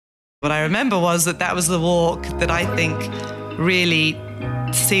What I remember was that was the walk that I think really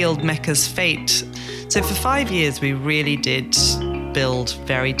sealed MECCA's fate. So for 5 years, we really did build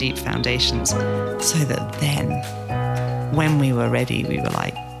very deep foundations so that then, when we were ready, we were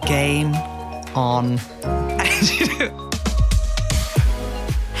like, game on.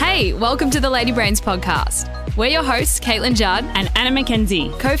 Hey, welcome to the Lady Brains podcast. We're your hosts, Caitlin Judd and Anna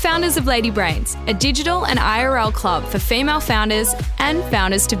Mackenzie, co-founders of Lady Brains, a digital and IRL club for female founders and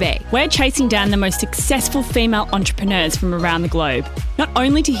founders-to-be. We're chasing down the most successful female entrepreneurs from around the globe, not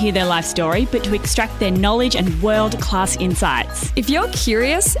only to hear their life story, but to extract their knowledge and world-class insights. If you're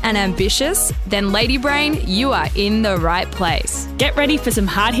curious and ambitious, then Lady Brain, you are in the right place. Get ready for some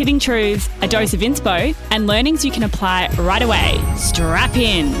hard-hitting truths, a dose of inspo, and learnings you can apply right away. Strap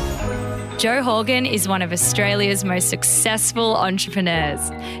in. Jo Horgan is one of Australia's most successful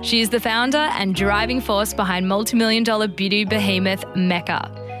entrepreneurs. She is the founder and driving force behind multi-million-dollar beauty behemoth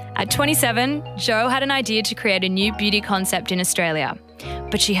MECCA. At 27, Jo had an idea to create a new beauty concept in Australia.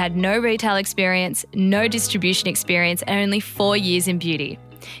 But she had no retail experience, no distribution experience, and only 4 years in beauty.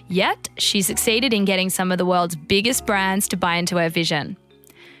 Yet, she succeeded in getting some of the world's biggest brands to buy into her vision.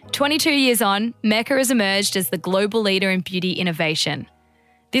 22 years on, MECCA has emerged as the global leader in beauty innovation.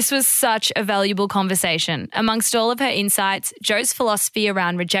 This was such a valuable conversation. Amongst all of her insights, Jo's philosophy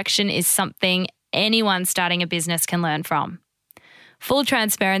around rejection is something anyone starting a business can learn from. Full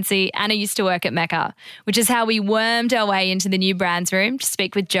transparency, Anna used to work at MECCA, which is how we wormed our way into the new brands room to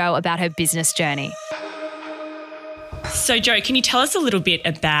speak with Jo about her business journey. So Jo, can you tell us a little bit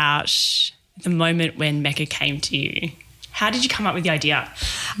about the moment when MECCA came to you? How did you come up with the idea?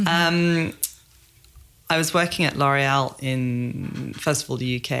 I was working at L'Oreal in, first of all,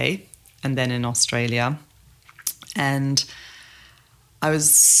 the UK and then in Australia. And I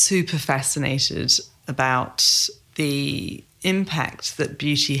was super fascinated about the impact that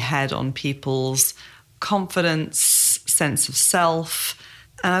beauty had on people's confidence, sense of self.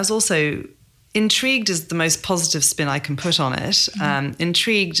 And I was also intrigued is the most positive spin I can put on it,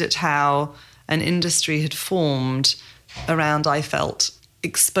 intrigued at how an industry had formed around, I felt,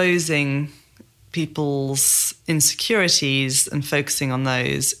 exposing people's insecurities and focusing on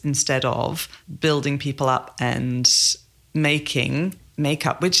those instead of building people up and making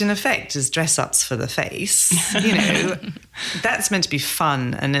makeup, which in effect is dress-ups for the face. You know, that's meant to be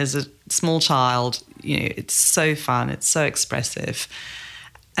fun. And as a small child, you know, it's so fun, it's so expressive.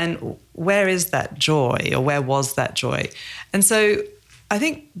 And where is that joy, or where was that joy? And so I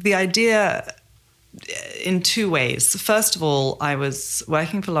think the idea in two ways. First of all, I was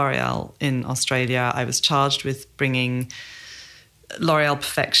working for L'Oreal in Australia. I was charged with bringing L'Oreal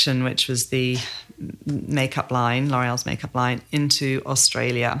Perfection, which was the makeup line, L'Oreal's makeup line, into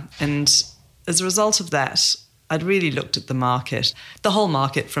Australia. And as a result of that, I'd really looked at the market, the whole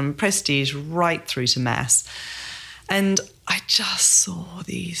market from prestige right through to mass. And I just saw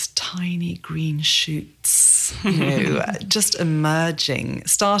these tiny green shoots, you know, just emerging,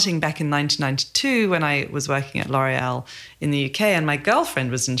 starting back in 1992 when I was working at L'Oreal in the UK, and my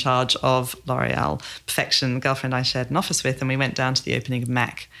girlfriend was in charge of L'Oreal Perfection, the girlfriend I shared an office with, and we went down to the opening of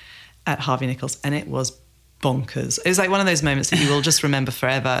MAC at Harvey Nichols, and it was bonkers. It was like one of those moments that you will just remember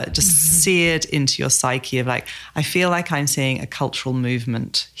forever, just seared into your psyche of like, I feel like I'm seeing a cultural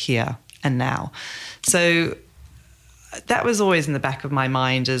movement here and now. So that was always in the back of my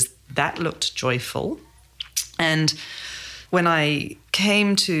mind, as that looked joyful. And when I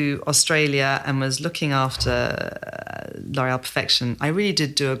came to Australia and was looking after L'Oreal Perfection, I really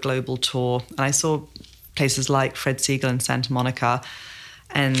did do a global tour. And I saw places like Fred Siegel in Santa Monica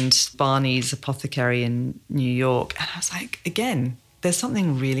and Barney's Apothecary in New York. And I was like, again, there's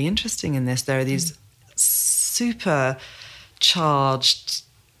something really interesting in this. There are these super charged,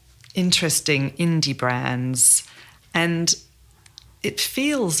 interesting indie brands, and it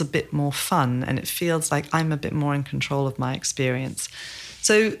feels a bit more fun, and it feels like I'm a bit more in control of my experience.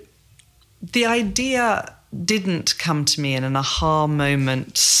 So the idea didn't come to me in an aha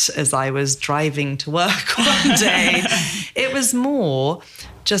moment as I was driving to work one day. It was more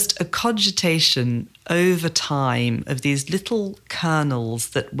just a cogitation over time of these little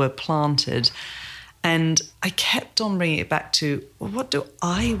kernels that were planted. And I kept on bringing it back to, well, what do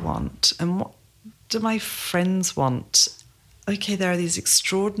I want? And what do my friends want? Okay, there are these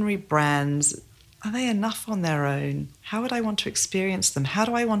extraordinary brands. Are they enough on their own? How would I want to experience them? How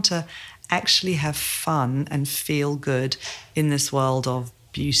do I want to actually have fun and feel good in this world of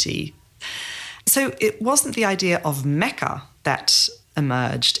beauty? So it wasn't the idea of MECCA that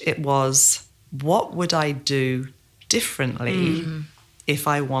emerged. It was, what would I do differently if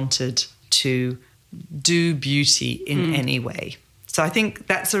I wanted to do beauty in any way? So I think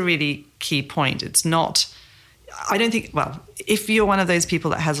that's a really key point. It's not, I don't think, well, if you're one of those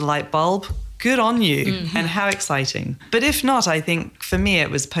people that has a light bulb, good on you, and how exciting. But if not, I think for me it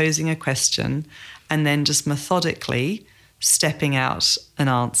was posing a question and then just methodically stepping out an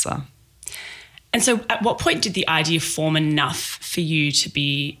answer. And so at what point did the idea form enough for you to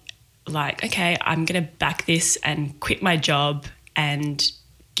be like, okay, I'm going to back this and quit my job and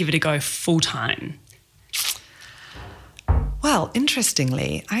give it a go full time? Well,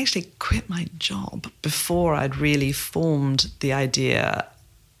 interestingly, I actually quit my job before I'd really formed the idea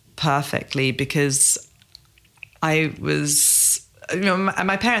perfectly, because I was,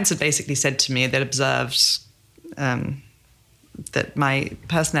 my parents had basically said to me, they'd observed that my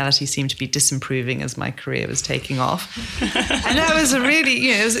personality seemed to be disimproving as my career was taking off. And that was a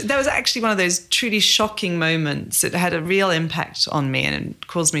really, that was actually one of those truly shocking moments. It had a real impact on me and it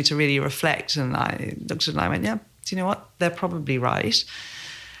caused me to really reflect. And I looked at it and I went, yeah, do you know what? They're probably right.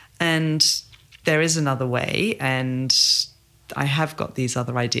 And there is another way. And I have got these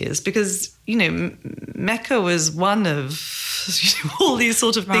other ideas because, MECCA was one of all these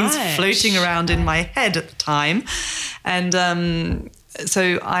sort of things floating around in my head at the time. And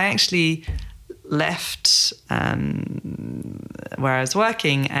so I actually left where I was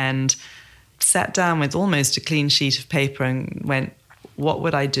working and sat down with almost a clean sheet of paper and went, what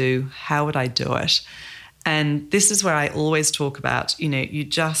would I do? How would I do it? And this is where I always talk about, you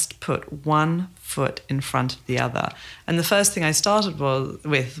just put one foot in front of the other. And the first thing I started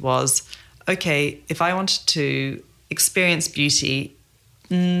with was, okay, if I wanted to experience beauty,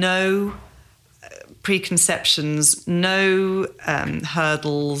 no preconceptions, no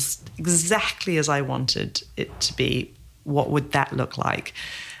hurdles, exactly as I wanted it to be, what would that look like?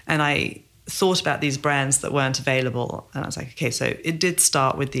 And I thought about these brands that weren't available. And I was like, okay, so it did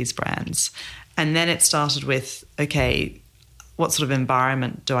start with these brands. And then it started with, okay, what sort of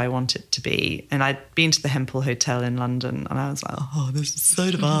environment do I want it to be? And I'd been to the Hempel Hotel in London and I was like, oh, this is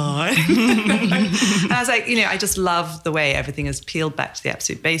so divine. And I was like, I just love the way everything is peeled back to the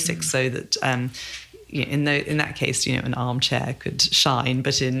absolute basics so that in that case, an armchair could shine,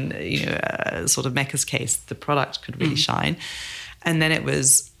 but in, sort of MECCA's case, the product could really shine. And then it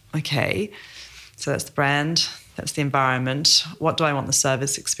was, okay, so that's the brand, that's the environment. What do I want the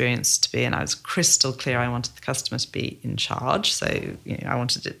service experience to be? And I was crystal clear I wanted the customer to be in charge. So, I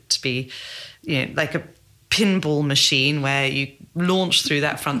wanted it to be, like a pinball machine where you launch through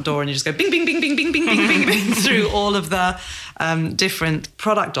that front door and you just go bing, bing, bing, bing, bing, bing, bing, bing, bing through all of the different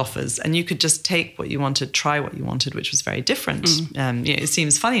product offers. And you could just take what you wanted, try what you wanted, which was very different. It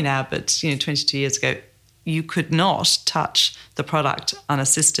seems funny now, but, 22 years ago, you could not touch the product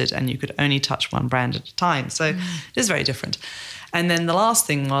unassisted and you could only touch one brand at a time. So it is very different. And then the last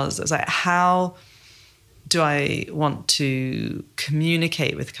thing was like, how do I want to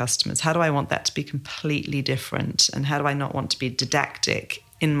communicate with customers? How do I want that to be completely different? And how do I not want to be didactic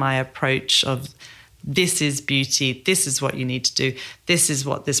in my approach of this is beauty, this is what you need to do, this is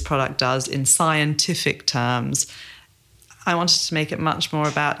what this product does in scientific terms. I wanted to make it much more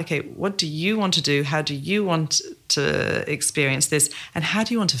about, okay, what do you want to do? How do you want to experience this? And how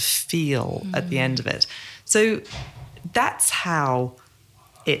do you want to feel at the end of it? So that's how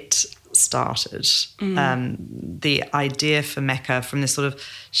it started. The idea for MECCA from this sort of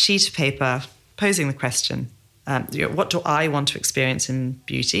sheet of paper, posing the question, what do I want to experience in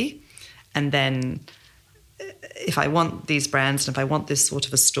beauty? And then if I want these brands and if I want this sort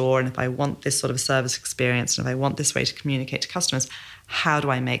of a store and if I want this sort of a service experience and if I want this way to communicate to customers, how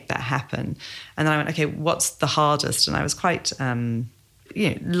do I make that happen? And then I went, okay, what's the hardest? And I was quite,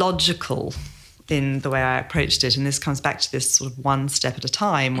 logical in the way I approached it. And this comes back to this sort of one step at a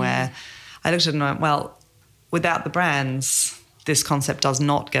time where I looked at it and went, well, without the brands, this concept does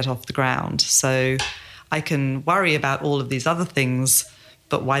not get off the ground. So I can worry about all of these other things,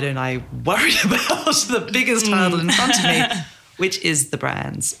 but why don't I worry about the biggest hurdle in front of me, which is the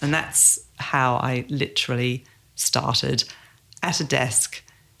brands? And that's how I literally started at a desk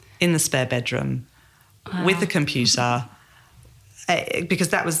in the spare bedroom with a computer, because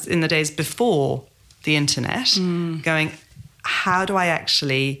that was in the days before the internet, going, how do I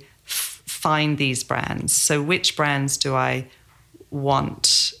actually find these brands? So which brands do I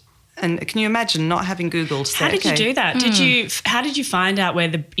want? And can you imagine not having Google to say, how did you do that? How did you find out where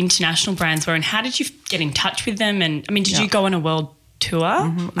the international brands were and how did you get in touch with them? And I mean, did you go on a world tour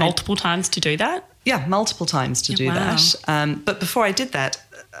multiple times to do that? Yeah, multiple times to do that. But before I did that,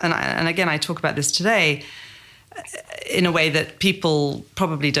 and again, I talk about this today in a way that people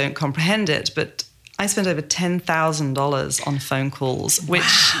probably don't comprehend it, but I spent over $10,000 on phone calls, which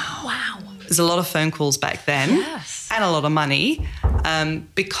is a lot of phone calls back then. Yes. and a lot of money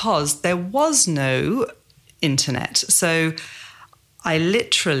because there was no internet. So I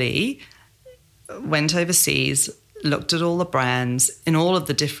literally went overseas, looked at all the brands in all of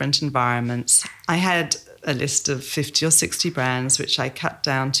the different environments. I had a list of 50 or 60 brands, which I cut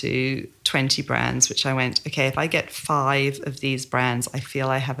down to 20 brands, which I went, okay, if I get 5 of these brands, I feel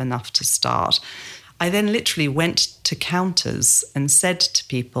I have enough to start. I then literally went to counters and said to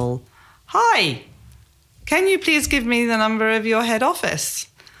people, hi, can you please give me the number of your head office?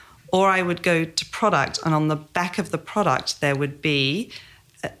 Or I would go to product, and on the back of the product, there would be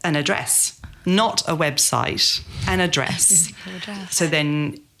an address, not a website, an address. So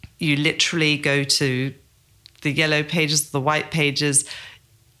then you literally go to the yellow pages, the white pages,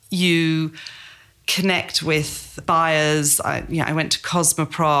 you connect with buyers. I went to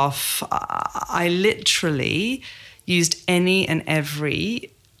Cosmoprof. I literally used any and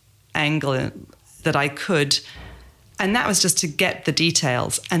every angle that I could, and that was just to get the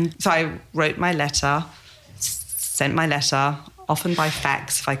details. And so I wrote my letter, sent my letter, often by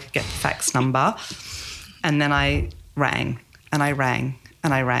fax if I could get the fax number, and then I rang and I rang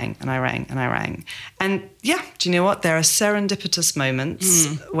and I rang and I rang and I rang. And yeah, do you know what? There are serendipitous moments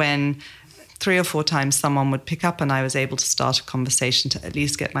when 3 or 4 times someone would pick up and I was able to start a conversation to at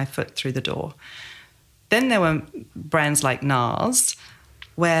least get my foot through the door. Then there were brands like NARS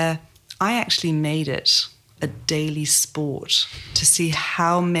where I actually made it a daily sport to see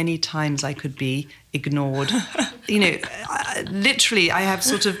how many times I could be ignored. Literally, I have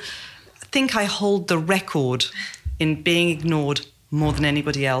I think I hold the record in being ignored more than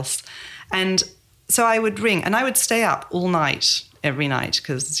anybody else. And so I would ring and I would stay up all night, every night,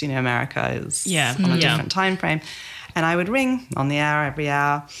 because, America is on a different time frame. And I would ring on the hour, every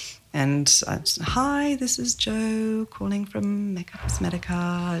hour. And I'd say, hi, this is Jo calling from MECCA Cosmetica.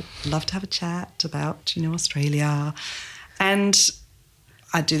 I'd love to have a chat about, Australia. And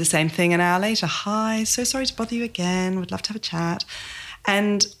I'd do the same thing an hour later. Hi, so sorry to bother you again. Would love to have a chat.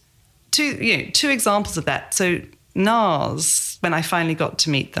 And two examples of that. So NARS, when I finally got to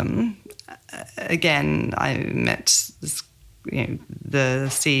meet them, again, I met this, the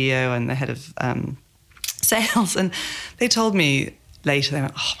CEO and the head of sales, and they told me later, they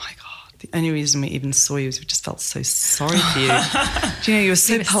went, oh my God, the only reason we even saw you is we just felt so sorry for you. You were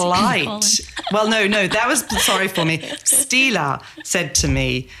so polite. Well, no, that was sorry for me. Stila said to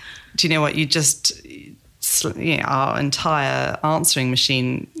me, do you know what, our entire answering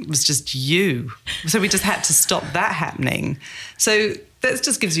machine was just you. So we just had to stop that happening. So that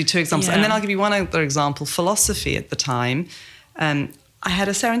just gives you 2 examples. Yeah. And then I'll give you one other example. Philosophy at the time, I had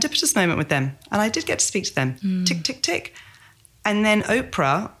a serendipitous moment with them and I did get to speak to them. Tick, tick, tick. And then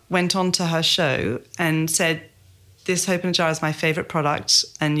Oprah went on to her show and said, this Hope in a Jar is my favourite product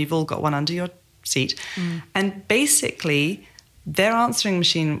and you've all got one under your seat. And basically their answering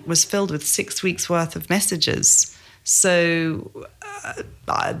machine was filled with 6 weeks worth of messages. So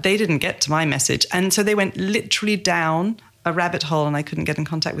they didn't get to my message. And so they went literally down a rabbit hole and I couldn't get in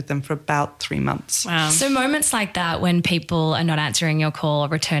contact with them for about 3 months. Wow. So moments like that when people are not answering your call or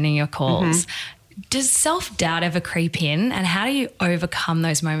returning your calls, does self-doubt ever creep in, and how do you overcome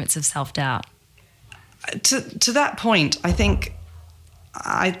those moments of self-doubt? To that point, I think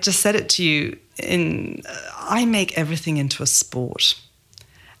I just said it to you, I make everything into a sport.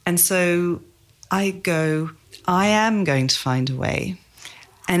 And so I am going to find a way,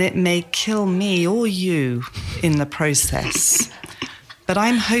 and it may kill me or you in the process. But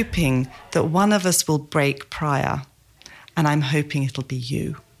I'm hoping that one of us will break prior, and I'm hoping it'll be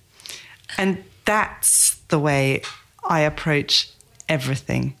you. And that's the way I approach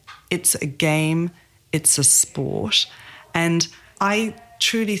everything. It's a game, it's a sport, and I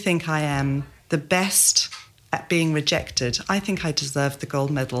truly think I am the best at being rejected. I think I deserve the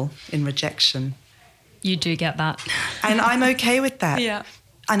gold medal in rejection. You do get that. And I'm okay with that. Yeah.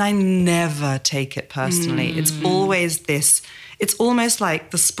 And I never take it personally. It's always this. It's almost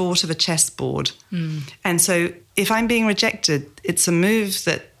like the sport of a chessboard. And so if I'm being rejected, it's a move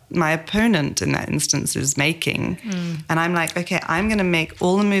that my opponent in that instance is making. And I'm like, okay, I'm going to make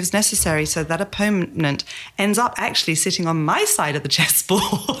all the moves necessary so that opponent ends up actually sitting on my side of the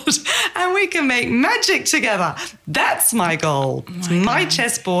chessboard and we can make magic together. That's my goal. It's my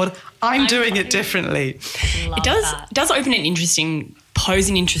chessboard. I'm doing it differently. It does pose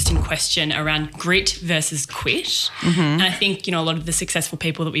an interesting question around grit versus quit. And I think, a lot of the successful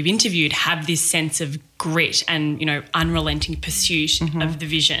people that we've interviewed have this sense of grit and, unrelenting pursuit of the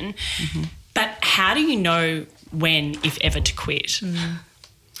vision. But how do you know when, if ever, to quit?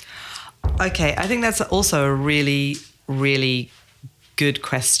 Okay, I think that's also a really, really good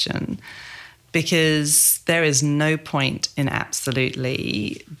question because there is no point in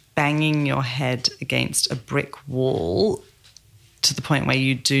absolutely banging your head against a brick wall to the point where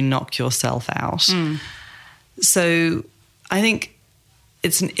you do knock yourself out. So I think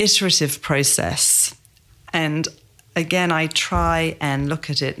it's an iterative process. And again, I try and look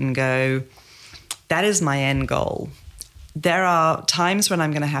at it and go, that is my end goal. There are times when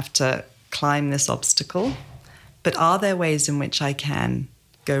I'm going to have to climb this obstacle, but are there ways in which I can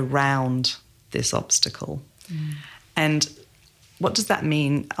go round this obstacle? And what does that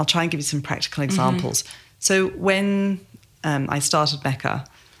mean? I'll try and give you some practical examples. So when I started MECCA,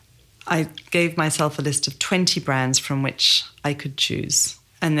 I gave myself a list of 20 brands from which I could choose.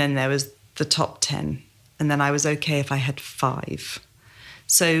 And then there was the top 10. And then I was okay if I had 5.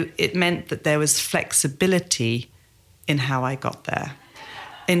 So it meant that there was flexibility in how I got there.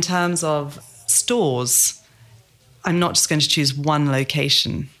 In terms of stores, I'm not just going to choose one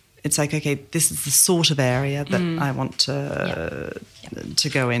location. It's like, okay, this is the sort of area that I want to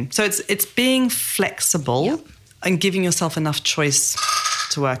go in. So it's being flexible and giving yourself enough choice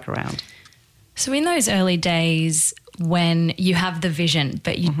to work around. So in those early days when you have the vision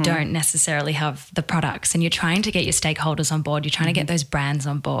but you don't necessarily have the products and you're trying to get your stakeholders on board, you're trying to get those brands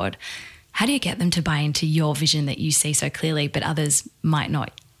on board, how do you get them to buy into your vision that you see so clearly but others might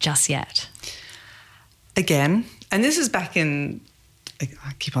not just yet? Again, and this is back in,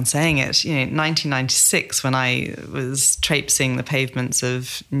 I keep on saying it, 1996 when I was traipsing the pavements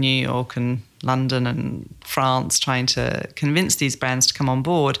of New York and London and France trying to convince these brands to come on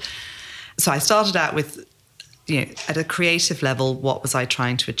board. So I started out with, at a creative level, what was I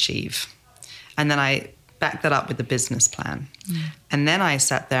trying to achieve? And then I backed that up with a business plan. And then I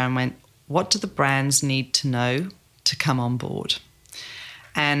sat there and went, what do the brands need to know to come on board?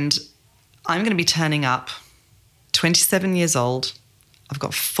 And I'm going to be turning up 27 years old. I've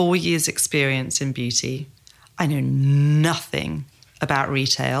got 4 years experience in beauty. I know nothing about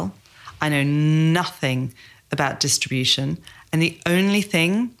retail. I know nothing about distribution. And the only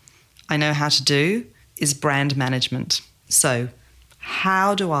thing I know how to do is brand management. So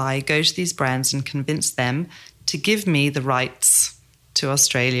how do I go to these brands and convince them to give me the rights to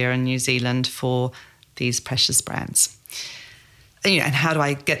Australia and New Zealand for these precious brands? And how do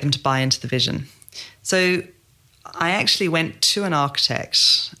I get them to buy into the vision? So I actually went to an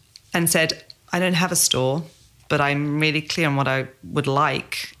architect and said, I don't have a store, but I'm really clear on what I would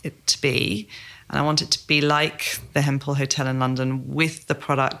like it to be. And I want it to be like the Hempel Hotel in London with the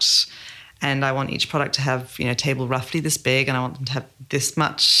product. And I want each product to have, a table roughly this big, and I want them to have this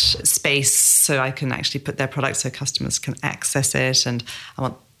much space so I can actually put their product so customers can access it. And I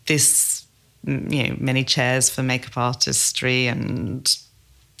want this, many chairs for makeup artistry, and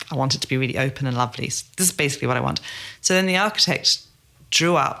I want it to be really open and lovely. So this is basically what I want. So then the architect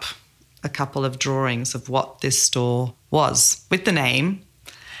drew up a couple of drawings of what this store was with the name.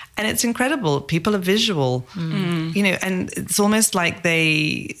 And it's incredible. People are visual, and it's almost like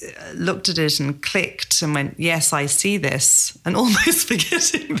they looked at it and clicked and went, yes, I see this, and almost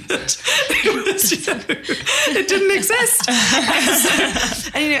forgetting that it didn't exist.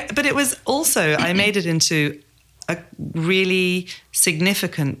 But it was also, I made it into a really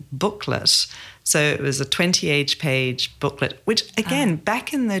significant booklet. So it was a 20-page booklet, which again,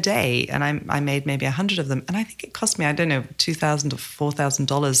 back in the day, and I made maybe 100 of them, and I think it cost me, I don't know, $2,000 or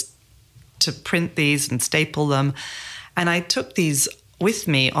 $4,000 to print these and staple them. And I took these with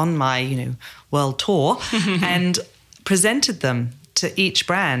me on my, world tour and presented them to each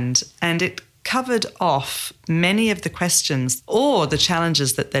brand, and it covered off many of the questions or the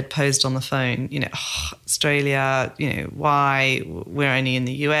challenges that they'd posed on the phone. Australia, why we're only in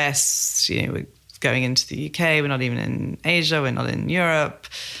the US, we're going into the UK, we're not even in Asia, we're not in Europe,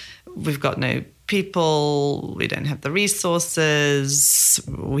 we've got no people, we don't have the resources,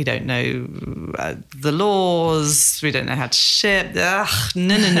 we don't know the laws, we don't know how to ship.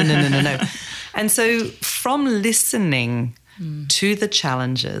 No. And so from listening to the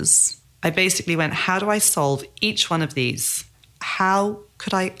challenges, I basically went, how do I solve each one of these? How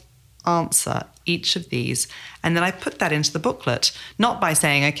could I answer each of these? And then I put that into the booklet, not by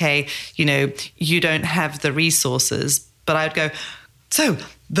saying, okay, you don't have the resources, but I would go, so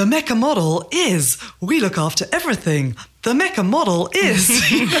the MECCA model is, we look after everything. The MECCA model is,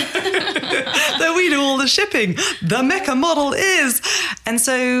 that we do all the shipping. The MECCA model is. And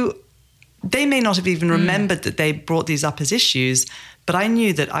so they may not have even remembered that they brought these up as issues, but I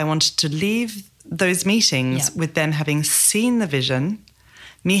knew that I wanted to leave those meetings with them having seen the vision,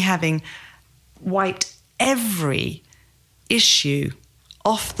 me having wiped every issue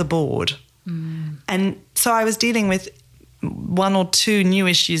off the board. And so I was dealing with one or two new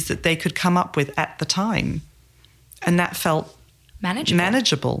issues that they could come up with at the time. And that felt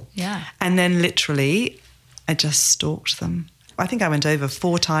manageable. Yeah. And then literally, I just stalked them. I think I went over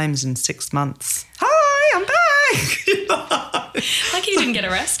 4 times in 6 months. Hi, I'm back. Like you didn't get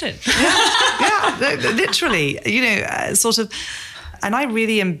arrested. Yeah, literally, sort of. And I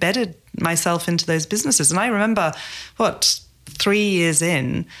really embedded myself into those businesses. And I remember, 3 years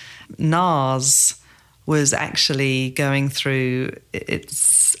in, NARS was actually going through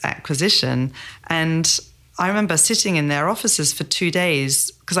its acquisition. And I remember sitting in their offices for 2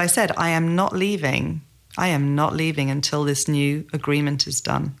 days because I said, I am not leaving. I am not leaving until this new agreement is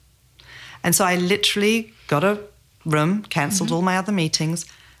done. And so I literally got a room, cancelled all my other meetings,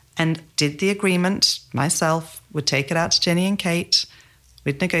 and did the agreement myself, would take it out to Jenny and Kate,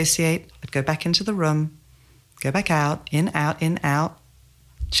 we'd negotiate, I'd go back into the room, go back out, in, out,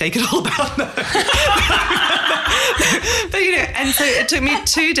 shake it all about. But, and so it took me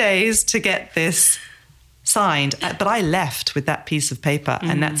 2 days to get this signed, but I left with that piece of paper.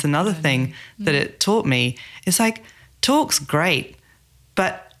 And that's another thing that it taught me. It's like, talk's great,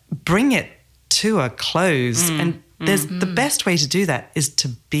 but bring it to a close. And the best way to do that is to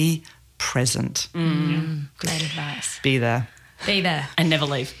be present. Great advice. Be there. Be there. And never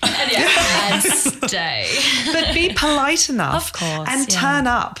leave. And stay. But be polite enough. Of course, and turn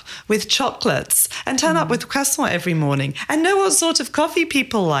up with chocolates and turn up with croissant every morning and know what sort of coffee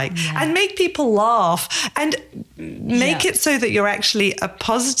people like and make people laugh and make it so that you're actually a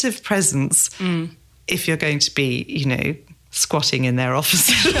positive presence if you're going to be, squatting in their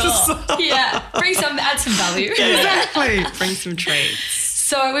offices. Sure. Yeah. Add some value. Exactly. Bring some treats.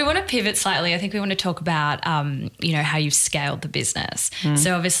 So we want to pivot slightly. I think we want to talk about, how you've scaled the business.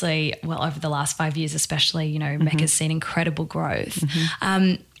 So obviously, over the last 5 years especially, MECCA's seen incredible growth.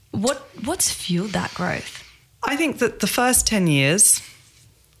 What's fueled that growth? I think that the first 10 years,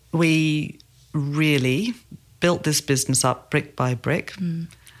 we really built this business up brick by brick.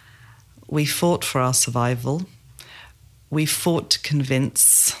 We fought for our survival. We fought to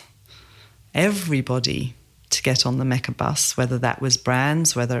convince everybody to get on the MECCA bus, whether that was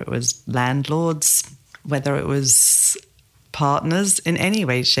brands, whether it was landlords, whether it was partners in any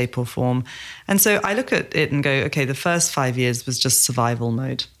way, shape or form. And so I look at it and go, okay, the first 5 years was just survival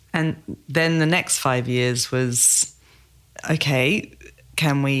mode. And then the next 5 years was, okay,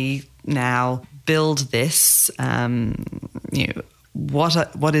 can we now build this?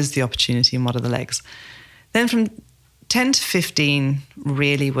 What is the opportunity and what are the legs? Then from 10 to 15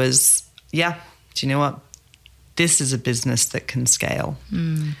 really was, do you know what? This is a business that can scale,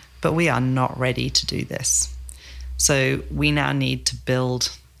 but we are not ready to do this. So we now need to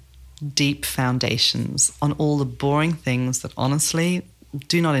build deep foundations on all the boring things that honestly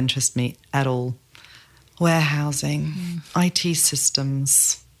do not interest me at all. Warehousing, IT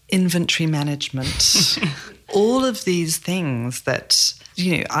systems, inventory management, all of these things that,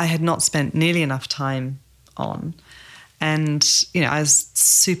 I had not spent nearly enough time on. And, I was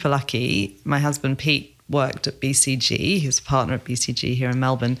super lucky. My husband, Pete, worked at BCG. He was a partner at BCG here in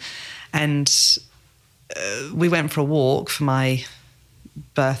Melbourne. And we went for a walk for my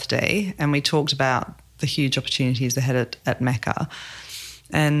birthday and we talked about the huge opportunities ahead at MECCA.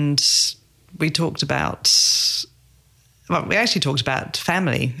 And we actually talked about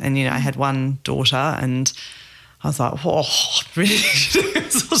family. And, I had one daughter and I was like, really?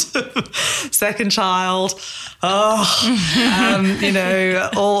 Sort of second child. All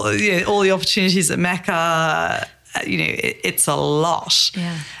the opportunities at MECCA, it's a lot.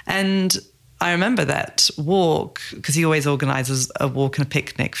 Yeah. And I remember that walk, because he always organises a walk and a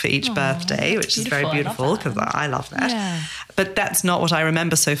picnic for each birthday, which is very beautiful because I love that. Yeah. But that's not what I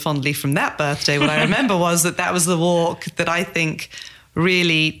remember so fondly from that birthday. What I remember was that was the walk that I think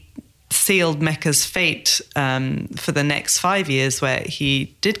really sealed MECCA's fate for the next 5 years, where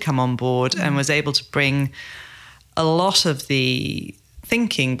he did come on board and was able to bring a lot of the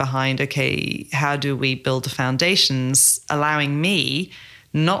thinking behind, okay, how do we build the foundations, allowing me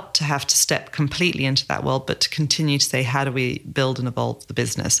not to have to step completely into that world, but to continue to say, how do we build and evolve the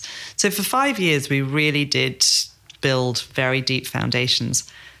business? So for 5 years, we really did build very deep foundations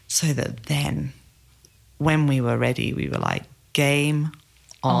so that then when we were ready, we were like, game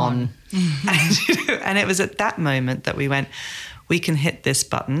on. And it was at that moment that we went, we can hit this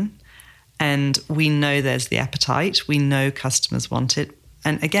button and we know there's the appetite. We know customers want it.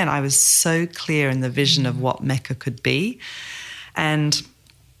 And again, I was so clear in the vision of what MECCA could be. And,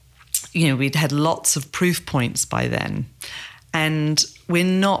 we'd had lots of proof points by then. And we're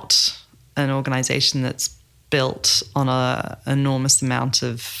not an organisation that's built on an enormous amount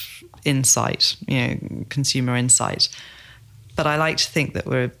of insight, consumer insight. But I like to think that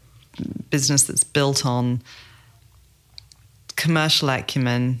we're a business that's built on commercial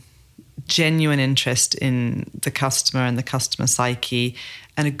acumen, genuine interest in the customer and the customer psyche,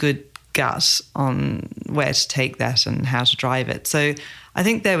 and a good gut on where to take that and how to drive it. So I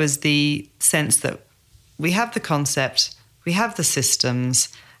think there was the sense that we have the concept, we have the systems,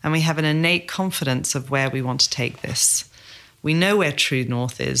 and we have an innate confidence of where we want to take this. We know where true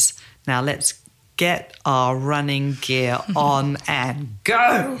north is. Now let's get our running gear on and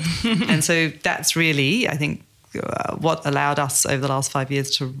go. And so that's really, I think, what allowed us over the last 5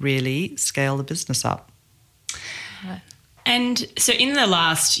 years to really scale the business up. And so in the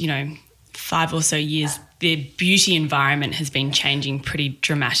last, 5 or so years, the beauty environment has been changing pretty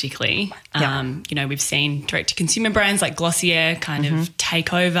dramatically. Yeah. We've seen direct-to-consumer brands like Glossier kind of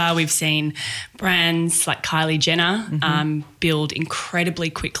take over. We've seen brands like Kylie Jenner build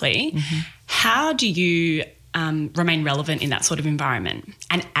incredibly quickly. How do you remain relevant in that sort of environment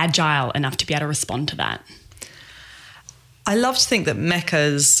and agile enough to be able to respond to that? I love to think that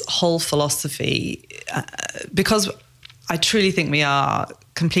MECCA's whole philosophy, because I truly think we are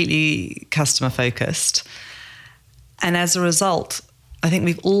completely customer focused. And as a result, I think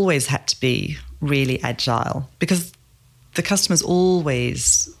we've always had to be really agile because the customer's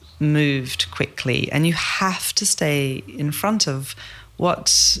always moved quickly and you have to stay in front of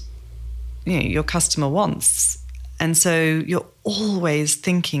what your customer wants. And so you're always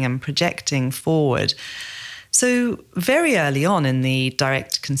thinking and projecting forward. So very early on in the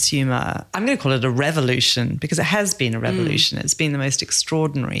direct consumer, I'm going to call it a revolution because it has been a revolution. It's been the most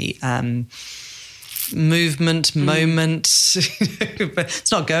extraordinary movement, moment. But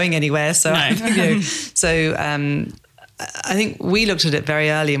it's not going anywhere. So, no. I think we looked at it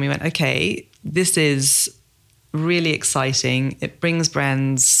very early and we went, okay, this is really exciting. It brings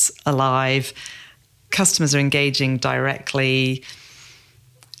brands alive. Customers are engaging directly.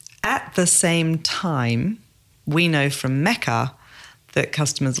 At the same time, we know from MECCA that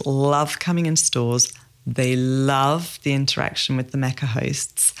customers love coming in stores. They love the interaction with the MECCA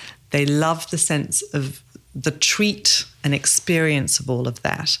hosts. They love the sense of the treat and experience of all of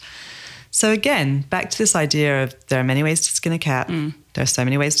that. So again, back to this idea of there are many ways to skin a cat. There are so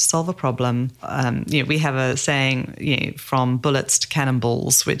many ways to solve a problem. We have a saying, from bullets to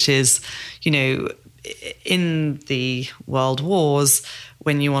cannonballs, which is, in the world wars,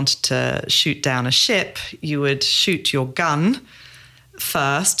 when you wanted to shoot down a ship, you would shoot your gun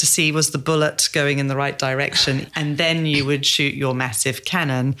first to see was the bullet going in the right direction, and then you would shoot your massive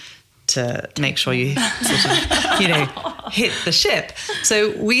cannon to make sure you sort of, hit the ship.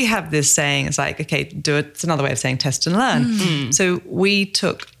 So we have this saying, it's like, okay, do it. It's another way of saying test and learn. So we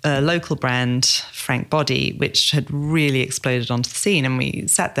took a local brand, Frank Body, which had really exploded onto the scene. And we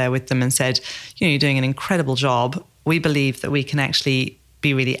sat there with them and said, you're doing an incredible job. We believe that we can actually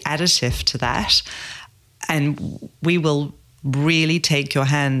be really additive to that. And we will really take your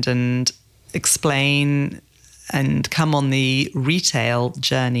hand and explain and come on the retail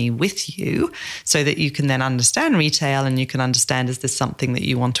journey with you so that you can then understand retail and you can understand, is this something that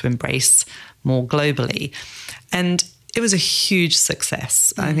you want to embrace more globally? And it was a huge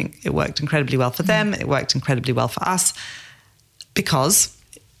success. I think it worked incredibly well for them. It worked incredibly well for us because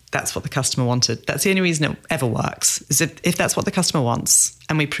that's what the customer wanted. That's the only reason it ever works, is if that's what the customer wants,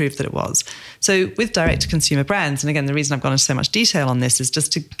 and we proved that it was. So with direct-to-consumer brands, and again, the reason I've gone into so much detail on this is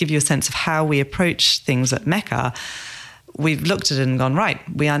just to give you a sense of how we approach things at MECCA. We've looked at it and gone, right,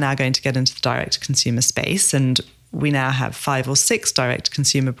 we are now going to get into the direct-to-consumer space, and we now have 5 or 6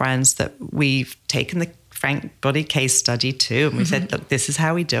 direct-to-consumer brands that we've taken the Frank Body case study too. And we said, look, this is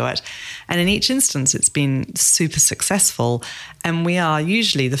how we do it. And in each instance, it's been super successful. And we are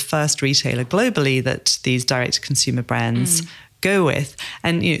usually the first retailer globally that these direct-to-consumer brands go with.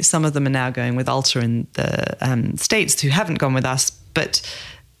 And some of them are now going with Ulta in the States who haven't gone with us. But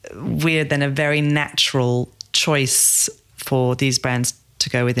we're then a very natural choice for these brands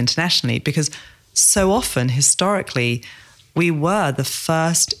to go with internationally because so often, historically, we were the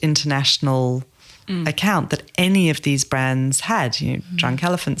first international account that any of these brands had. Drunk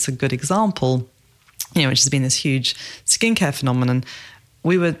Elephant's a good example, which has been this huge skincare phenomenon.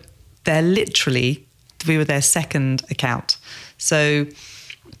 We were there we were their second account. So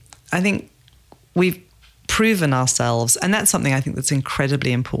I think we've proven ourselves, and that's something I think that's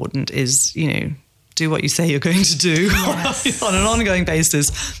incredibly important is, do what you say you're going to do on an ongoing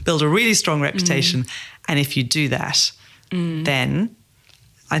basis, build a really strong reputation. And if you do that, then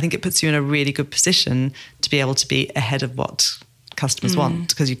I think it puts you in a really good position to be able to be ahead of what customers want,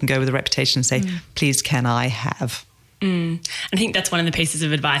 because you can go with a reputation and say, please, can I have? I think that's one of the pieces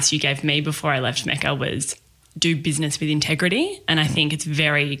of advice you gave me before I left MECCA was do business with integrity. And I think it's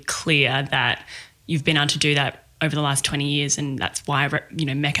very clear that you've been able to do that over the last 20 years, and that's why,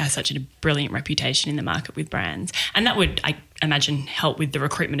 MECCA has such a brilliant reputation in the market with brands. And that would, I imagine, help with the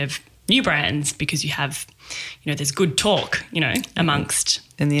recruitment of new brands, because you have, there's good talk, amongst...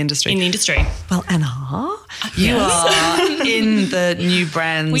 In the industry. Well, Anna, you are in the new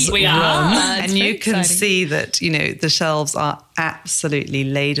brands we room, are. and you can see that, the shelves are absolutely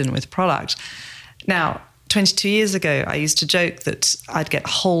laden with product. Now, 22 years ago, I used to joke that I'd get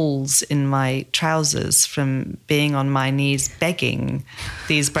holes in my trousers from being on my knees begging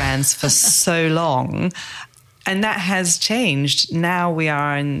these brands for so long. And that has changed. Now we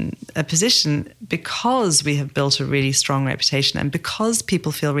are in a position, because we have built a really strong reputation and because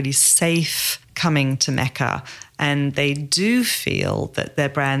people feel really safe coming to MECCA, and they do feel that their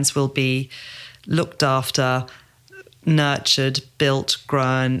brands will be looked after, nurtured, built,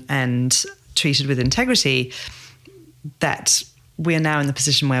 grown, and treated with integrity, that we're now in the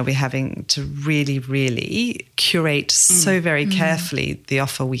position where we're having to really, really curate so very carefully the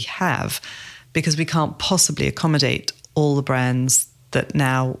offer we have, because we can't possibly accommodate all the brands that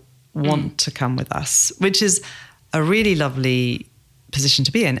now want to come with us, which is a really lovely position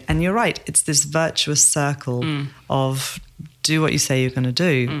to be in. And you're right, it's this virtuous circle of do what you say you're going to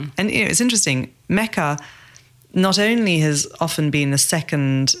do. And it's interesting, MECCA not only has often been the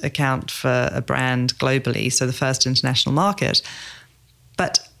second account for a brand globally, so the first international market,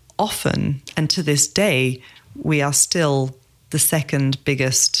 but often, and to this day, we are still the second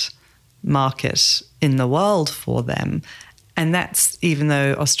biggest market in the world for them. And that's even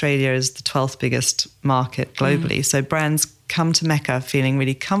though Australia is the 12th biggest market globally. So brands come to MECCA feeling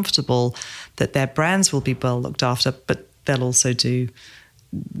really comfortable that their brands will be well looked after, but they'll also do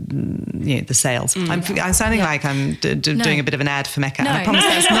the sales. I'm sounding like I'm doing a bit of an ad for MECCA. And I promise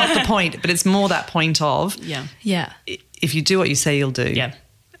that's not the point, but it's more that point of if you do what you say you'll do. Yeah.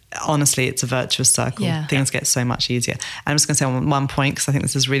 Honestly, it's a virtuous circle. Yeah. Things get so much easier. I'm just going to say one point, because I think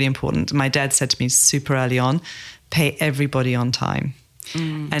this is really important. My dad said to me super early on, pay everybody on time.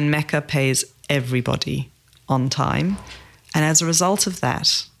 And MECCA pays everybody on time. And as a result of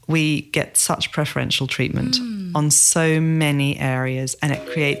that, we get such preferential treatment on so many areas, and it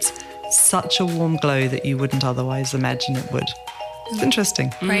creates such a warm glow that you wouldn't otherwise imagine it would. It's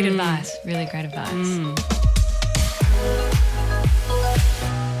interesting. Great advice. Really great advice.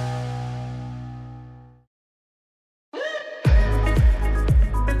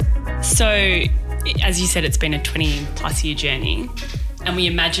 So, as you said, it's been a 20-plus year journey, and we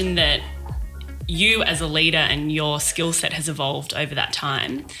imagine that you as a leader and your skill set has evolved over that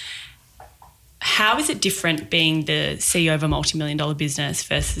time. How is it different being the CEO of a multi-million-dollar business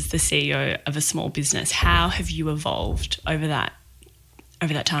versus the CEO of a small business? How have you evolved over that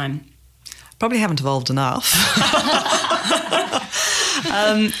time? Probably haven't evolved enough.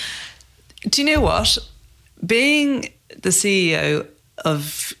 Do you know what? Being the CEO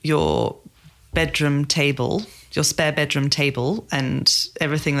of your bedroom table, your spare bedroom table, and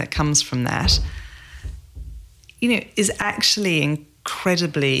everything that comes from that, is actually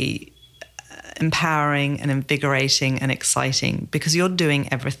incredibly empowering and invigorating and exciting, because you're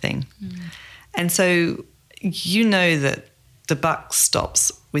doing everything. And so that the buck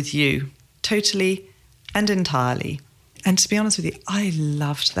stops with you totally and entirely. And to be honest with you, I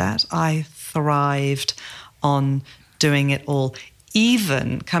loved that. I thrived on doing it all,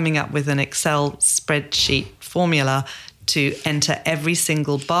 even coming up with an Excel spreadsheet formula to enter every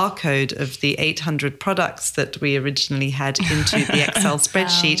single barcode of the 800 products that we originally had into the Excel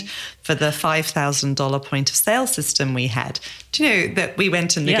spreadsheet for the $5,000 point of sale system we had. Do you know that we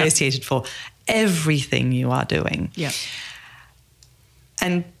went and negotiated for everything you are doing? Yeah.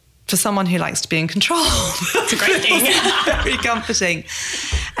 And for someone who likes to be in control, it's a great thing. Very comforting.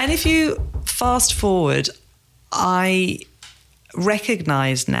 And if you fast forward, I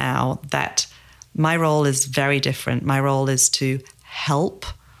recognize now that my role is very different. My role is to help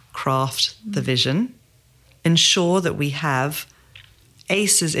craft the vision, ensure that we have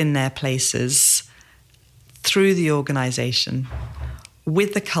aces in their places through the organization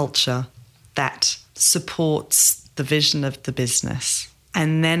with the culture that supports the vision of the business.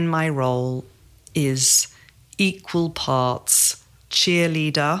 And then my role is equal parts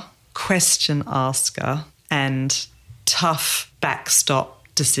cheerleader, question asker, and tough backstop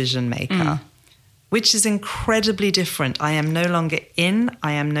decision maker, which is incredibly different. I am no longer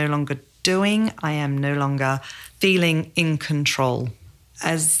I am no longer doing, I am no longer feeling in control.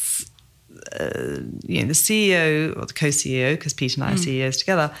 As the CEO or the co-CEO, because Pete and I are CEOs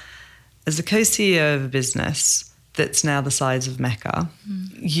together, as the co-CEO of a business that's now the size of MECCA,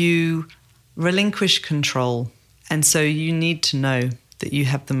 you relinquish control. And so you need to know that you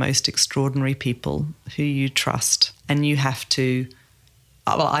have the most extraordinary people who you trust. And you have to,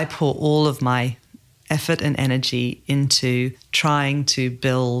 I pour all of my effort and energy into trying to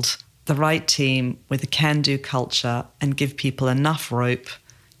build the right team with a can-do culture and give people enough rope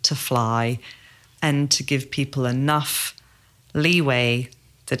to fly and to give people enough leeway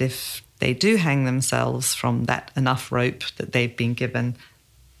that if they do hang themselves from that enough rope that they've been given,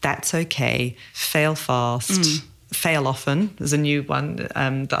 that's okay. Fail fast, fail often. There's a new one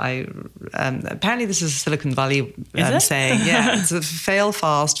that I, apparently this is a Silicon Valley saying. Yeah, it's a fail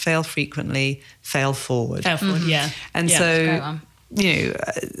fast, fail frequently, fail forward. Fail forward, yeah. And so,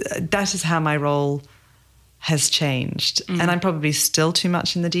 that is how my role has changed. And I'm probably still too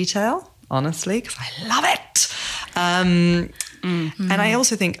much in the detail, honestly, because I love it. And I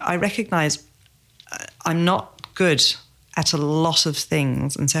also think I recognize I'm not good at a lot of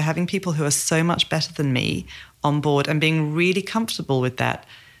things. And so having people who are so much better than me on board and being really comfortable with that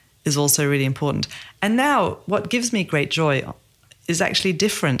is also really important. And now what gives me great joy is actually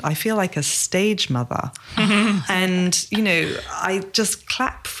different. I feel like a stage mother. And, I just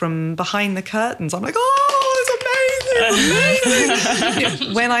clap from behind the curtains. I'm like, it's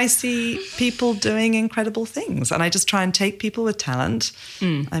amazing. When I see people doing incredible things, and I just try and take people with talent.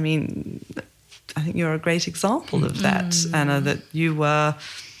 I mean, I think you're a great example of that, Anna, that you were,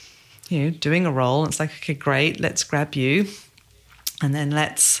 doing a role. And it's like, okay, great, let's grab you. And then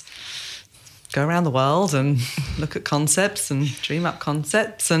let's go around the world and look at concepts and dream up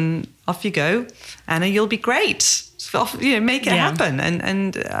concepts, and off you go. Anna, you'll be great. Make it happen.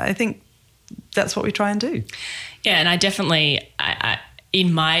 And I think that's what we try and do. Yeah, and I definitely,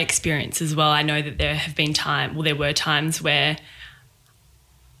 in my experience as well, I know that there were times where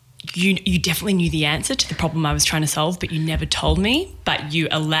you definitely knew the answer to the problem I was trying to solve, but you never told me, but you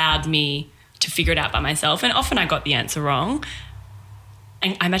allowed me to figure it out by myself. And often I got the answer wrong.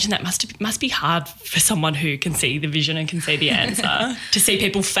 And I imagine that must be hard for someone who can see the vision and can see the answer to see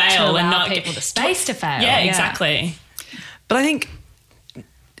people fail to and allow not people the space to fail. Yeah, exactly. But I think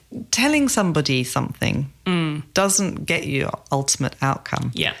telling somebody something doesn't get you ultimate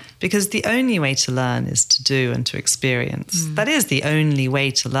outcome. Yeah. Because the only way to learn is to do and to experience. That is the only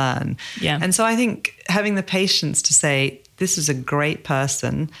way to learn. Yeah. And so I think having the patience to say, this is a great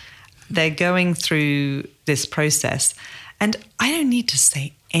person, they're going through this process, and I don't need to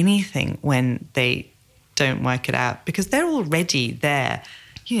say anything when they don't work it out, because they're already there,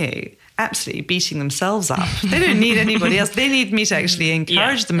 absolutely beating themselves up. They don't need anybody else. They need me to actually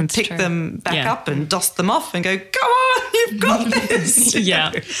encourage them and pick them back up and dust them off and go, go on, you've got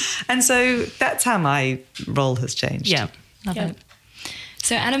this. And so that's how my role has changed. Yeah. Love it.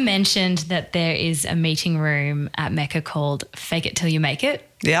 So Anna mentioned that there is a meeting room at MECCA called Fake It Till You Make It.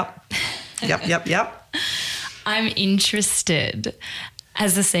 Yep. I'm interested,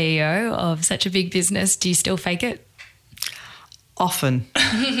 as the CEO of such a big business, do you still fake it? Often.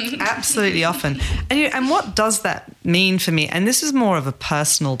 Absolutely often. And what does that mean for me? And this is more of a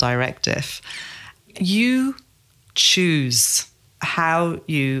personal directive. You choose how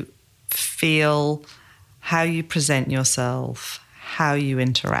you feel, how you present yourself, how you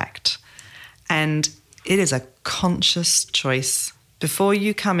interact. And it is a conscious choice. Before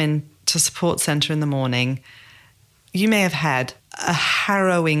you come in to support centre in the morning, you may have had a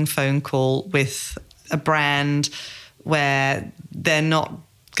harrowing phone call with a brand where they're not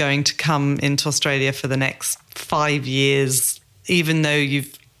going to come into Australia for the next 5 years, even though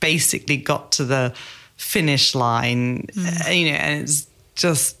you've basically got to the finish line, and it's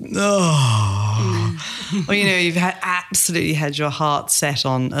just, or, you've absolutely had your heart set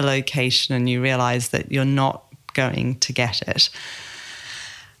on a location and you realise that you're not going to get it.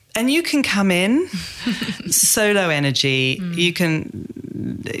 And you can come in solo energy, you can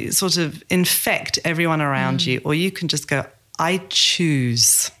sort of infect everyone around you, or you can just go, I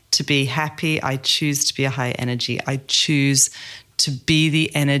choose to be happy, I choose to be a high energy, I choose to be the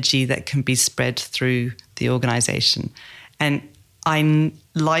energy that can be spread through the organisation. And I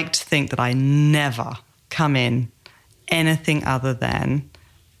like to think that I never come in anything other than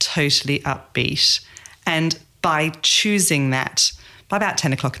totally upbeat. And by choosing that, by about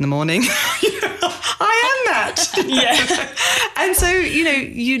 10 o'clock in the morning, I am that. Yeah. And so,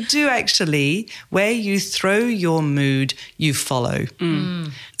 you do actually, where you throw your mood, you follow.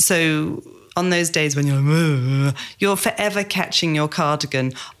 So on those days when you're forever catching your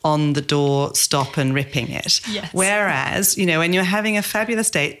cardigan on the door stop and ripping it. Yes. Whereas, when you're having a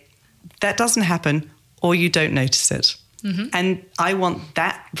fabulous day, that doesn't happen, or you don't notice it. And I want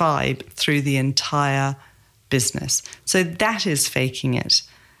that vibe through the entire business. So that is faking it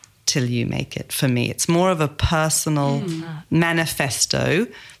till you make it for me. It's more of a personal manifesto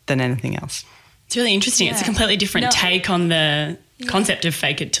than anything else. It's really interesting. It's a completely different take on the concept of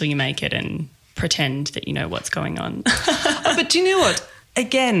fake it till you make it and pretend that you know what's going on. But do you know what?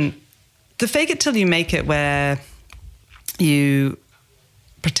 Again, the fake it till you make it where you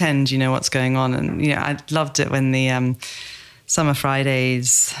pretend you know what's going on. And, I loved it when the Summer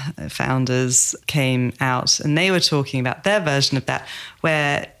Fridays founders came out and they were talking about their version of that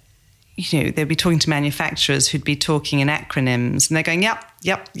where, they'd be talking to manufacturers who'd be talking in acronyms and they're going, yep.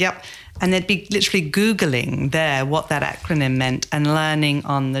 And they'd be literally Googling there what that acronym meant and learning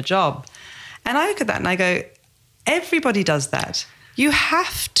on the job. And I look at that and I go, everybody does that. You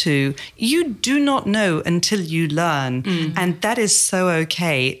have to. You do not know until you learn. And that is so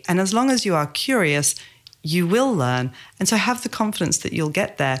okay. And as long as you are curious, you will learn. And so have the confidence that you'll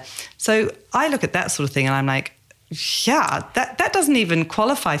get there. So I look at that sort of thing and I'm like, yeah, that doesn't even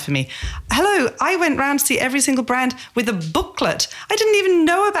qualify for me. Hello, I went round to see every single brand with a booklet. I didn't even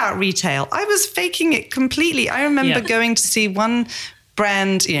know about retail. I was faking it completely. I remember going to see one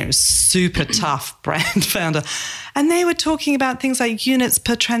brand, super tough brand founder, and they were talking about things like units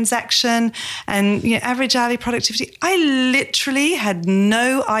per transaction and average hourly productivity. I literally had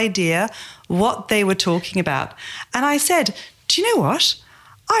no idea what they were talking about. And I said, do you know what?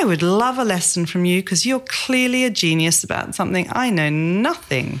 I would love a lesson from you because you're clearly a genius about something I know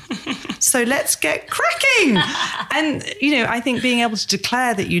nothing. So let's get cracking. And, I think being able to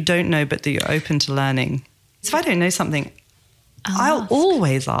declare that you don't know but that you're open to learning. So if I don't know something, I'll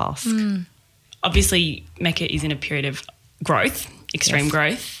always ask. Obviously, MECCA is in a period of growth, extreme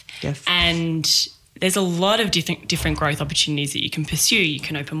growth. Yes. And there's a lot of different growth opportunities that you can pursue. You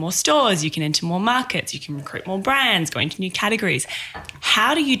can open more stores, you can enter more markets, you can recruit more brands, go into new categories.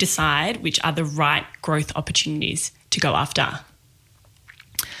 How do you decide which are the right growth opportunities to go after?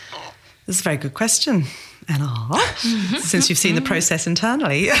 This is a very good question, Anna, since you've seen the process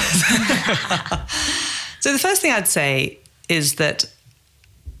internally. So the first thing I'd say is that,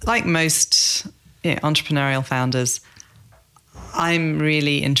 like most entrepreneurial founders, I'm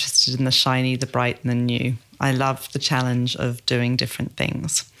really interested in the shiny, the bright, and the new. I love the challenge of doing different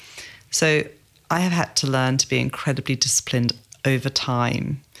things. So I have had to learn to be incredibly disciplined over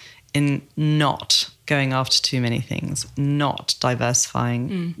time in not going after too many things, not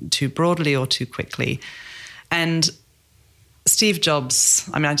diversifying too broadly or too quickly. And Steve Jobs,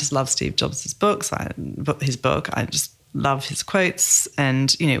 I just love Steve Jobs' books, his book. I just love his quotes.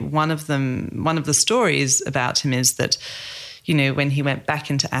 And, one of the stories about him is that, when he went back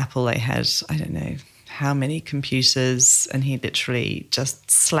into Apple, they had, I don't know how many computers, and he literally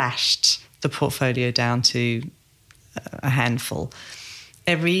just slashed the portfolio down to a handful.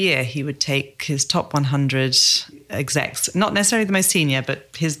 Every year he would take his top 100 execs, not necessarily the most senior, but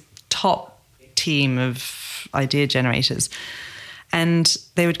his top team of idea generators. And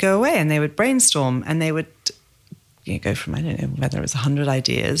they would go away and they would brainstorm and they would go from, I don't know, whether it was 100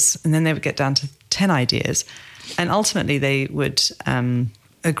 ideas, and then they would get down to 10 ideas. And ultimately they would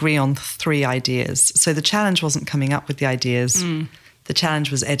agree on 3 ideas. So the challenge wasn't coming up with the ideas. The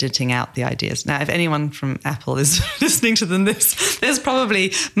challenge was editing out the ideas. Now, if anyone from Apple is listening to this, there's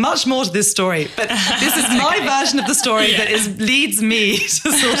probably much more to this story. But this is my version of the story that leads me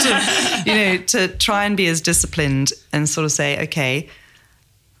to sort of, to try and be as disciplined and sort of say, okay,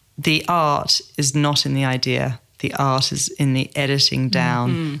 the art is not in the idea. The art is in the editing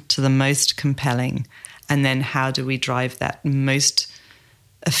down to the most compelling. And then how do we drive that most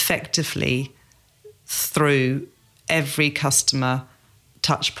effectively through every customer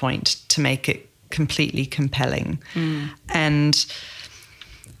touch point to make it completely compelling. And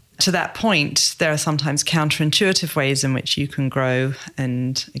to that point, there are sometimes counterintuitive ways in which you can grow.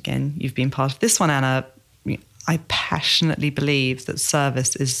 And again, you've been part of this one, Anna. I passionately believe that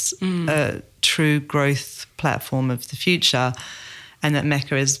service is a true growth platform of the future, and that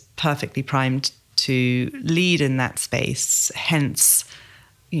MECCA is perfectly primed to lead in that space. Hence,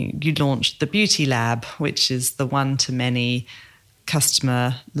 you launched the Beauty Lab, which is the one-to-many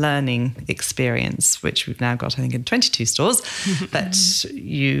customer learning experience, which we've now got, I think, in 22 stores. But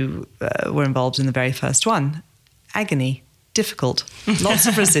you were involved in the very first one. Agony, difficult, lots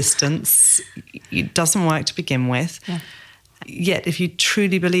of resistance. It doesn't work to begin with. Yeah. Yet, if you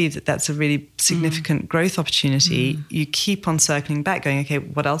truly believe that that's a really significant growth opportunity, you keep on circling back going, okay,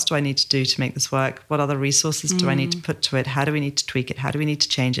 what else do I need to do to make this work? What other resources do I need to put to it? How do we need to tweak it? How do we need to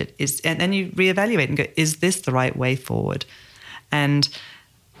change it? And then you reevaluate and go, is this the right way forward? And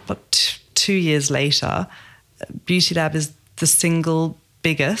 2 years later, Beauty Lab is the single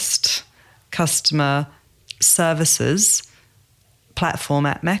biggest customer services platform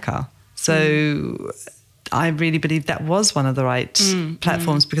at MECCA. So I really believe that was one of the right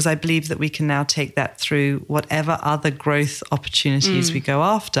platforms, because I believe that we can now take that through whatever other growth opportunities we go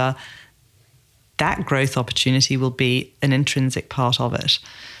after. That growth opportunity will be an intrinsic part of it.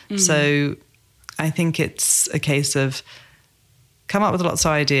 So I think it's a case of come up with lots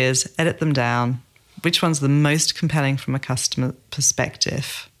of ideas, edit them down, which one's the most compelling from a customer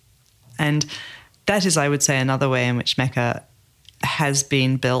perspective. And that is, I would say, another way in which MECCA has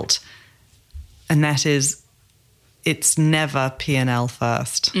been built. And that is, it's never P&L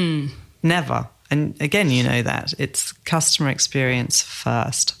first. Never. And again, you know that. It's customer experience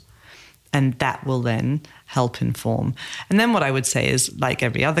first. And that will then help inform. And then what I would say is, like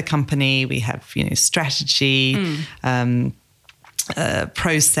every other company, we have, strategy,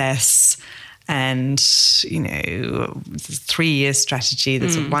 process, and, there's a 3-year strategy,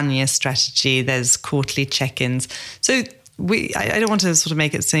 there's a 1-year strategy, there's quarterly check-ins. So I don't want to sort of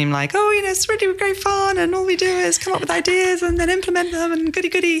make it seem like, it's really great fun and all we do is come up with ideas and then implement them and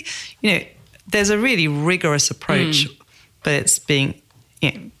goody. There's a really rigorous approach, but it's being,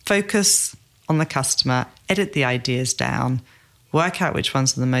 focus on the customer, edit the ideas down, work out which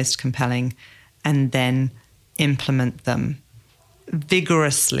ones are the most compelling, and then implement them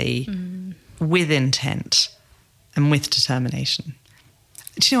vigorously with intent and with determination.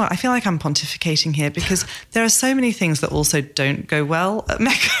 Do you know what? I feel like I'm pontificating here, because there are so many things that also don't go well at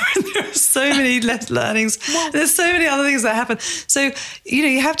MECCA, and there are so many less learnings. There's so many other things that happen. So,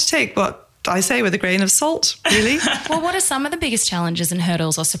 you have to take what I say with a grain of salt, really. Well, what are some of the biggest challenges and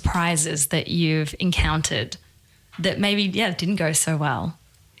hurdles or surprises that you've encountered that maybe, didn't go so well?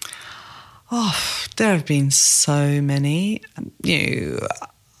 Oh, there have been so many.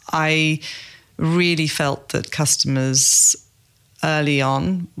 I really felt that customers early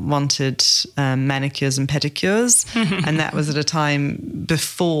on wanted manicures and pedicures, and that was at a time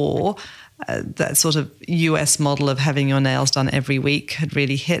before that sort of US model of having your nails done every week had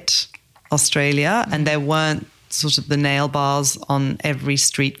really hit Australia, and there weren't sort of the nail bars on every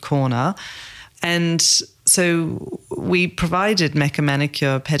street corner. And so we provided MECCA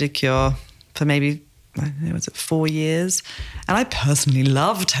manicure, pedicure for maybe, I don't know, was it 4 years? And I personally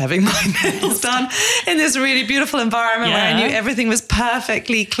loved having my nails done in this really beautiful environment where I knew everything was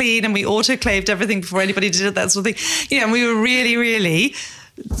perfectly clean, and we autoclaved everything before anybody did it, that sort of thing. And we were really, really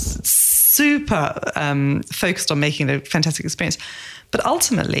super focused on making it a fantastic experience. But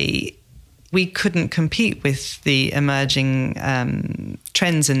ultimately, we couldn't compete with the emerging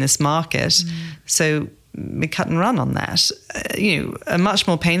trends in this market. So we cut and run on that. A much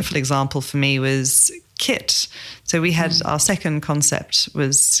more painful example for me was kit. So we had our second concept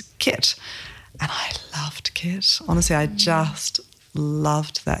was kit. And I loved kit. Honestly, I just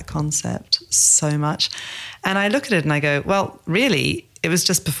loved that concept so much. And I look at it and I go, well, really, it was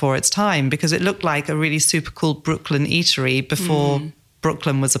just before its time, because it looked like a really super cool Brooklyn eatery before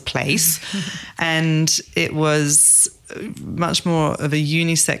Brooklyn was a place. And it was much more of a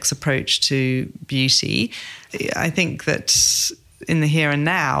unisex approach to beauty. I think that in the here and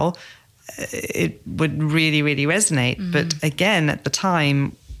now, it would really, really resonate. But again, at the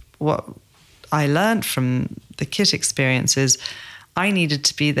time, what I learned from the kit experience is I needed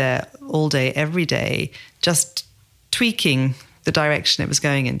to be there all day, every day, just tweaking the direction it was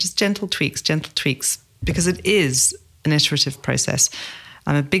going in, just gentle tweaks, because it is an iterative process.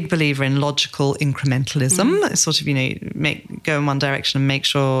 I'm a big believer in logical incrementalism. It's sort of, go in one direction and make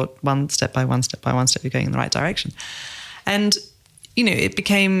sure one step by one step you're going in the right direction. And, it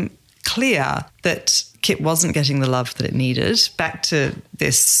became clear that kit wasn't getting the love that it needed. Back to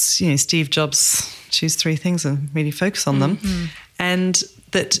this, Steve Jobs, choose 3 things and really focus on them. And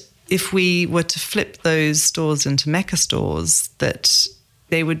that if we were to flip those stores into MECCA stores, that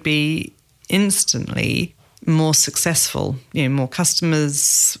they would be instantly more successful. More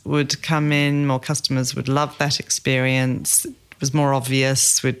customers would come in, more customers would love that experience. It was more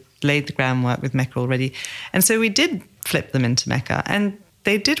obvious. We'd laid the groundwork with MECCA already. And so we did flip them into MECCA, and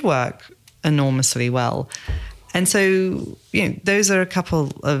they did work enormously well. And so, those are a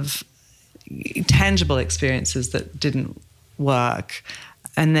couple of tangible experiences that didn't work.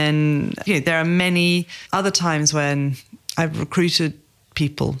 And then, there are many other times when I've recruited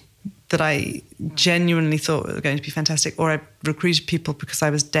people that I genuinely thought were going to be fantastic, or I recruited people because I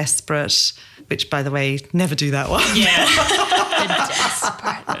was desperate, which, by the way, never do that one. Yeah.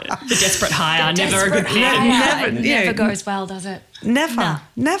 The desperate hire, never a good plan. Never goes well, does it? Never.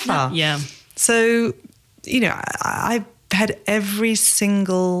 No. Yeah. So, I've had every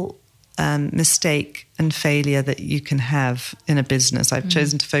single mistake and failure that you can have in a business. I've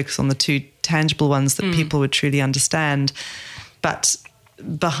chosen to focus on the 2 tangible ones that people would truly understand. But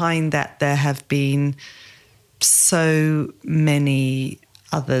behind that, there have been so many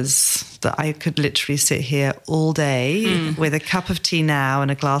others that I could literally sit here all day with a cup of tea now and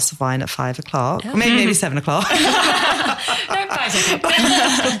a glass of wine at 5 o'clock, or maybe 7 o'clock.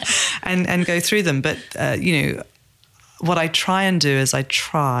 and go through them. But, what I try and do is I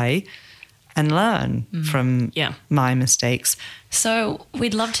try and learn from my mistakes. So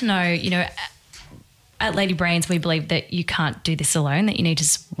we'd love to know, at Lady Brains, we believe that you can't do this alone, that you need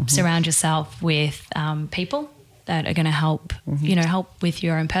to surround yourself with people that are going to help, help with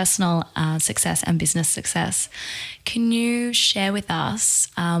your own personal success and business success. Can you share with us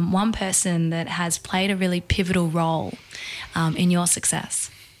one person that has played a really pivotal role in your success?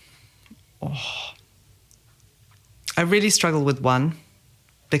 I really struggle with one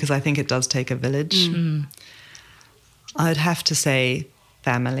because I think it does take a village. I'd have to say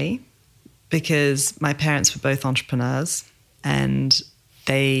family, because my parents were both entrepreneurs and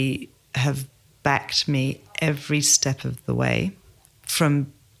they have backed me every step of the way,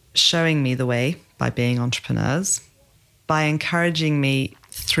 from showing me the way by being entrepreneurs, by encouraging me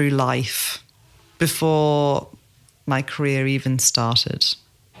through life before my career even started,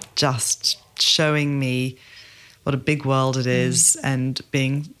 just showing me what a big world it is and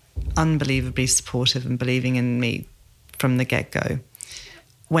being unbelievably supportive and believing in me from the get-go.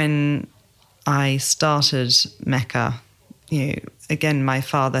 When I started MECCA, again, my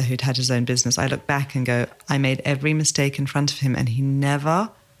father, who'd had his own business, I look back and go, I made every mistake in front of him and he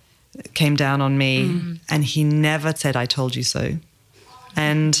never came down on me and he never said, I told you so.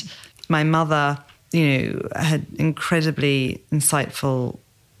 And my mother, had incredibly insightful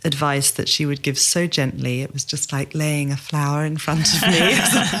advice that she would give so gently. It was just like laying a flower in front of me,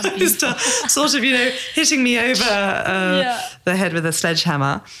 just sort of, hitting me over the head with a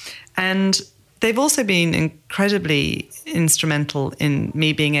sledgehammer. And they've also been incredibly instrumental in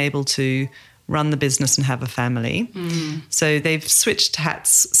me being able to run the business and have a family. So they've switched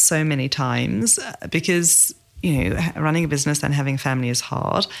hats so many times because, running a business and having a family is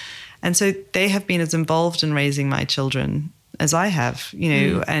hard. And so they have been as involved in raising my children as I have,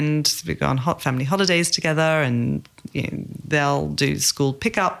 and we go on family holidays together and they'll do school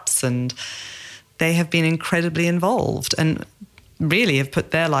pickups, and they have been incredibly involved and really have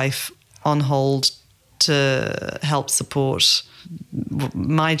put their life on hold to help support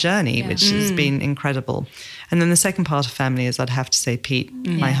my journey, which has been incredible. And then the second part of family is, I'd have to say, Pete,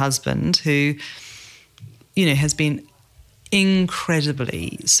 my husband, who, has been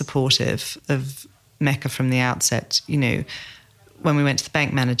incredibly supportive of MECCA from the outset. When we went to the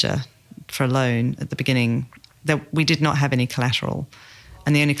bank manager for a loan at the beginning, we did not have any collateral.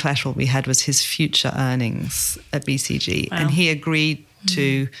 And the only collateral we had was his future earnings at BCG. Wow. And he agreed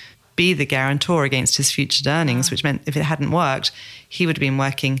to be the guarantor against his future earnings, which meant if it hadn't worked, he would have been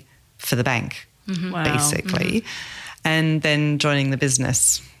working for the bank, basically. And then joining the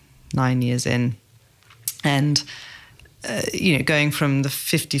business 9 years in. And, going from the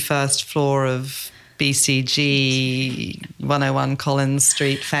 51st floor of BCG, 101 Collins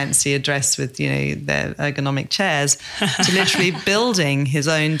Street, fancy address with, their ergonomic chairs, to literally building his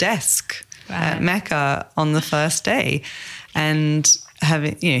own desk at MECCA on the first day. And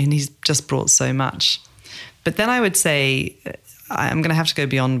having, and he's just brought so much. But then I would say, I'm going to have to go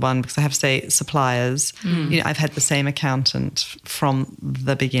beyond one, because I have to say suppliers. I've had the same accountant from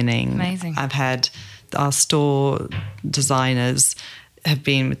the beginning. Amazing. I've had our store designers have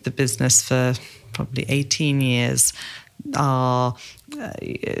been with the business for probably 18 years. Our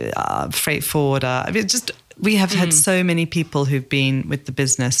freight forwarder. We have had so many people who've been with the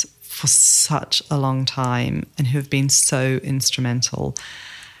business for such a long time and who have been so instrumental.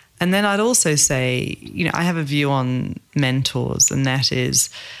 And then I'd also say, I have a view on mentors, and that is,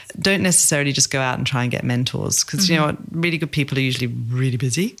 don't necessarily just go out and try and get mentors, because really good people are usually really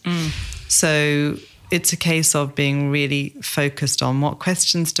busy. So it's a case of being really focused on, what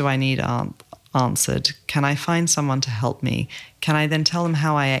questions do I need answered? Can I find someone to help me? Can I then tell them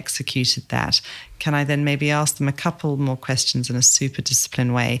how I executed that? Can I then maybe ask them a couple more questions in a super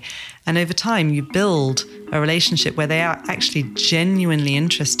disciplined way? And over time, you build a relationship where they are actually genuinely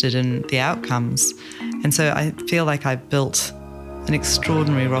interested in the outcomes. And so I feel like I've built an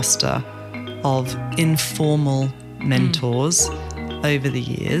extraordinary roster of informal mentors over the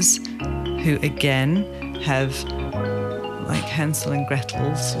years who, again, have, like Hansel and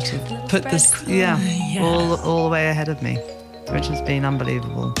Gretel, sort of put this, all the way ahead of me, which has been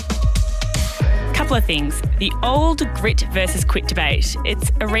unbelievable. couple of things. The old grit versus quit debate.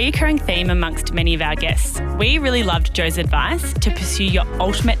 It's a recurring theme amongst many of our guests. We really loved Jo's advice to pursue your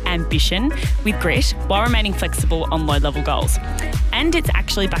ultimate ambition with grit while remaining flexible on low-level goals. And it's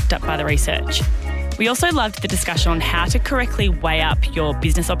actually backed up by the research. We also loved the discussion on how to correctly weigh up your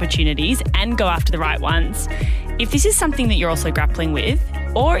business opportunities and go after the right ones. If this is something that you're also grappling with,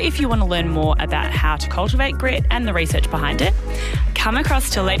 or if you want to learn more about how to cultivate grit and the research behind it, come across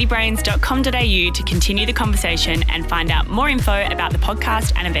to ladybrains.com.au to continue the conversation and find out more info about the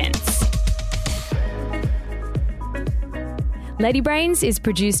podcast and events. Lady Brains is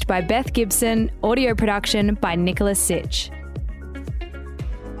produced by Beth Gibson, audio production by Nicholas Sitch.